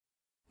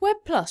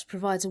WebPlus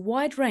provides a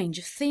wide range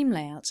of theme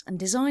layouts and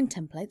design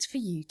templates for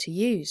you to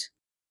use.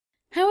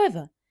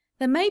 However,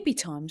 there may be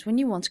times when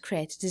you want to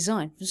create a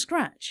design from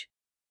scratch.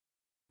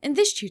 In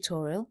this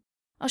tutorial,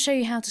 I'll show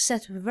you how to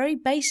set up a very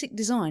basic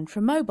design for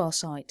a mobile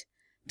site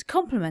to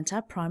complement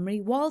our primary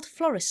wild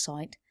florist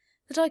site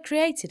that I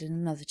created in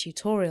another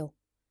tutorial.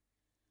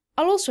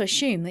 I'll also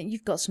assume that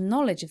you've got some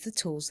knowledge of the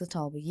tools that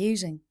I'll be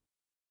using.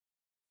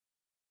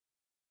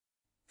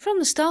 From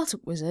the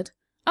Startup wizard,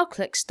 I'll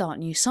click Start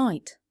New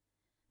Site.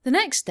 The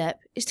next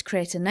step is to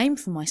create a name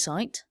for my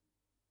site,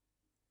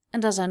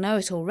 and as I know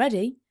it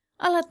already,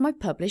 I'll add my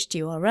published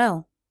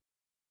URL.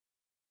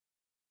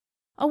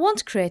 I want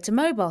to create a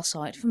mobile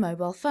site for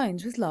mobile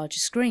phones with larger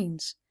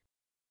screens.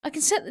 I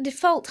can set the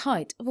default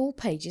height of all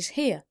pages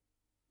here,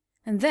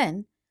 and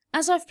then,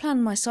 as I've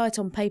planned my site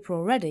on paper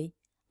already,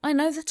 I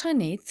know that I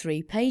need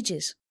 3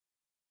 pages.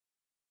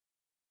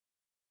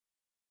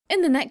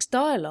 In the next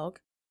dialog,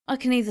 I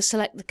can either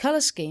select the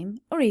colour scheme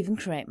or even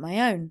create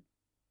my own.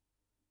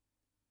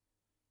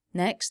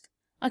 Next,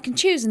 I can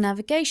choose a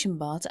navigation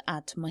bar to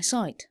add to my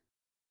site.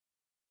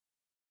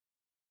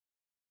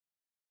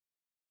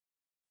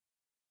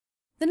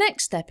 The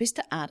next step is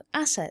to add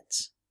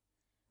assets.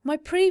 My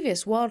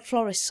previous Wild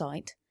Florist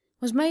site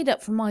was made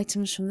up from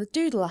items from the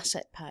Doodle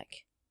asset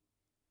pack.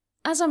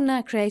 As I'm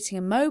now creating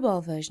a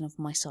mobile version of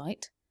my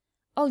site,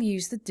 I'll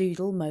use the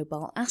Doodle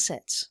mobile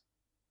assets.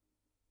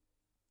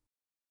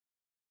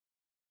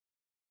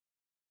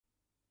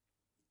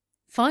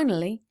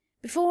 Finally,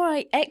 before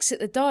I exit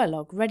the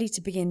dialog ready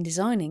to begin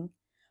designing,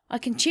 I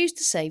can choose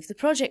to save the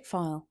project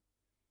file.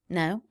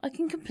 Now I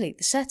can complete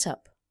the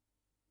setup.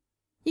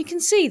 You can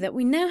see that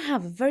we now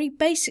have a very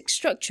basic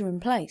structure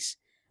in place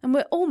and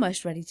we're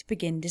almost ready to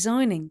begin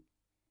designing.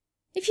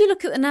 If you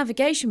look at the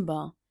navigation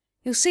bar,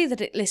 you'll see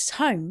that it lists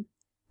Home,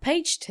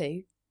 Page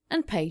 2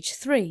 and Page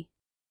 3.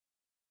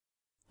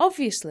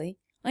 Obviously,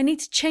 I need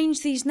to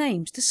change these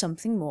names to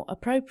something more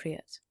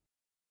appropriate.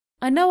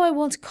 I know I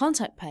want a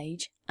contact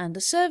page and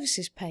a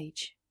services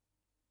page.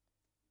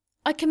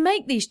 I can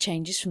make these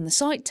changes from the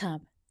Site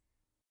tab.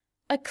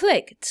 I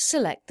click to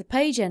select the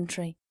page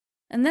entry,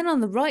 and then on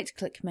the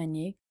right-click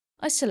menu,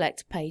 I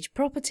select Page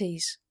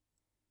Properties.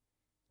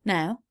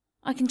 Now,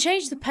 I can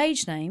change the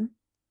page name,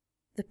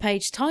 the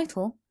page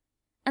title,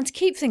 and to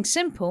keep things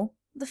simple,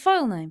 the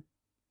file name.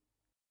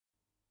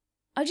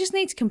 I just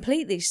need to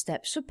complete these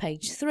steps for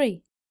page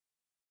 3.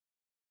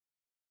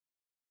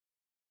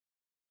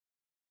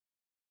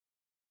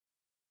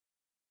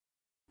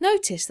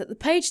 Notice that the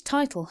page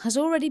title has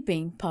already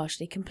been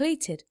partially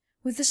completed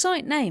with the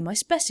site name I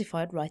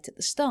specified right at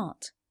the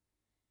start.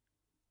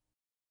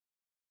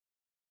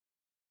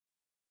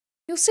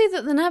 You'll see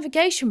that the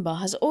navigation bar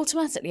has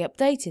automatically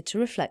updated to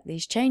reflect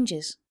these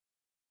changes.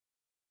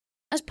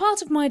 As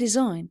part of my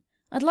design,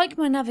 I'd like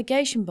my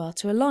navigation bar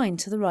to align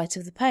to the right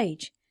of the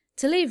page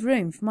to leave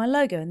room for my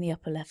logo in the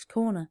upper left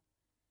corner.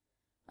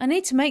 I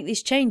need to make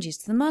these changes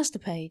to the master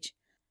page.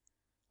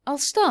 I'll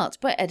start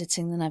by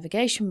editing the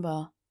navigation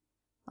bar.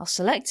 I'll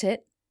select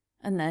it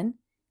and then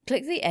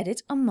click the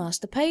Edit on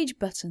Master Page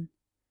button.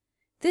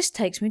 This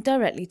takes me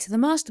directly to the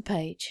master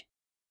page.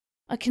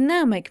 I can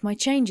now make my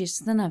changes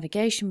to the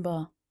navigation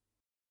bar.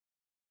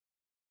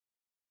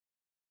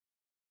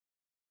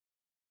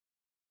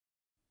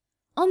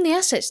 On the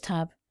Assets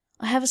tab,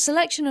 I have a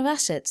selection of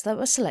assets that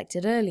were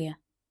selected earlier.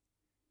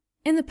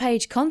 In the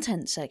Page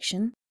Content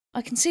section,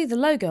 I can see the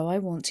logo I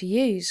want to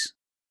use.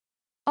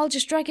 I'll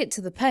just drag it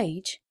to the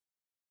page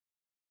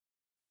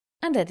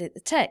and edit the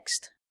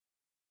text.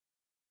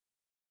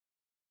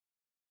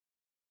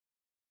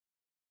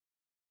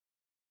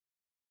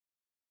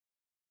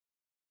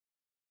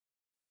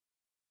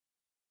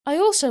 I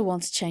also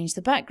want to change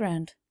the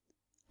background.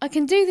 I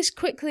can do this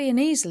quickly and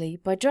easily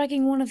by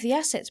dragging one of the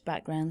assets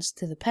backgrounds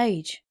to the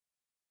page.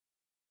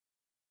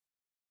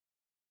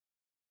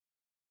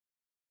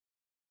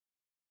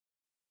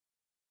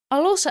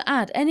 I'll also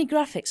add any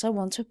graphics I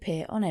want to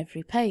appear on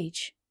every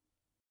page.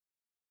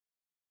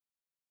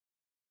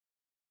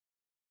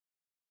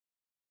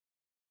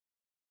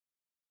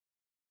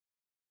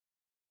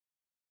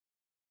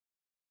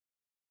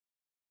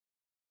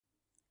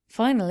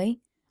 Finally,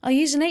 I'll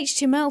use an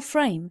HTML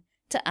frame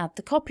to add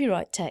the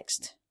copyright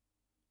text.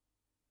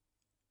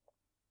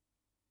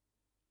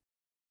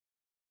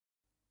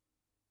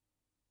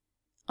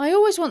 I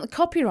always want the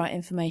copyright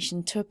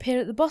information to appear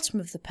at the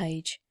bottom of the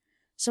page,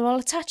 so I'll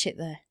attach it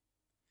there.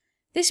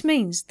 This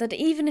means that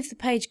even if the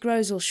page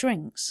grows or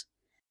shrinks,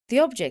 the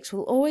objects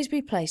will always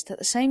be placed at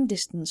the same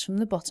distance from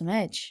the bottom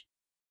edge.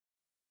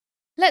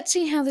 Let's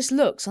see how this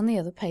looks on the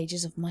other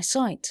pages of my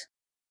site.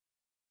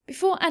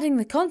 Before adding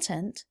the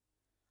content,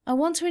 I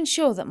want to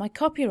ensure that my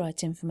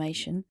copyright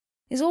information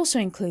is also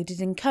included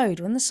in code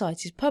when the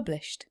site is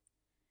published.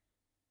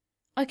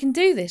 I can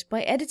do this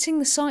by editing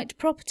the site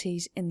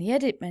properties in the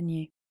Edit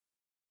menu.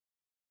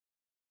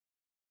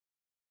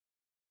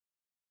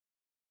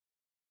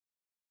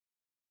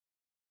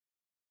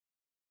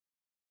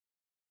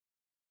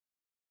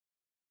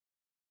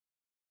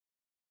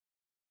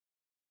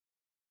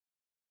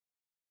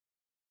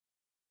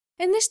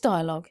 In this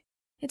dialog,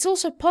 it's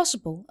also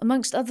possible,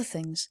 amongst other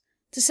things,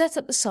 to set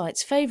up the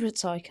site's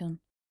favourites icon.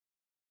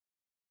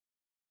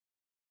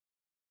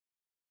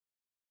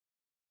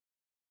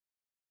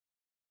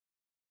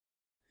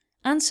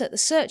 And set the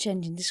search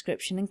engine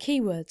description and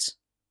keywords.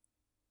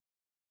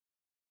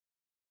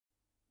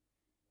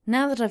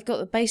 Now that I've got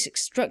the basic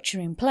structure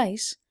in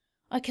place,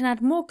 I can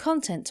add more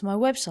content to my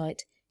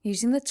website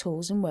using the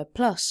tools in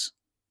WebPlus.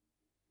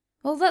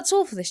 Well, that's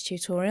all for this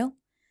tutorial.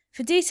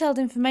 For detailed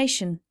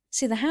information,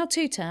 see the How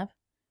To tab,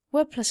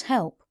 WebPlus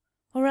Help,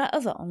 or our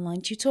other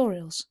online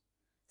tutorials.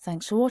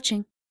 Thanks for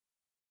watching.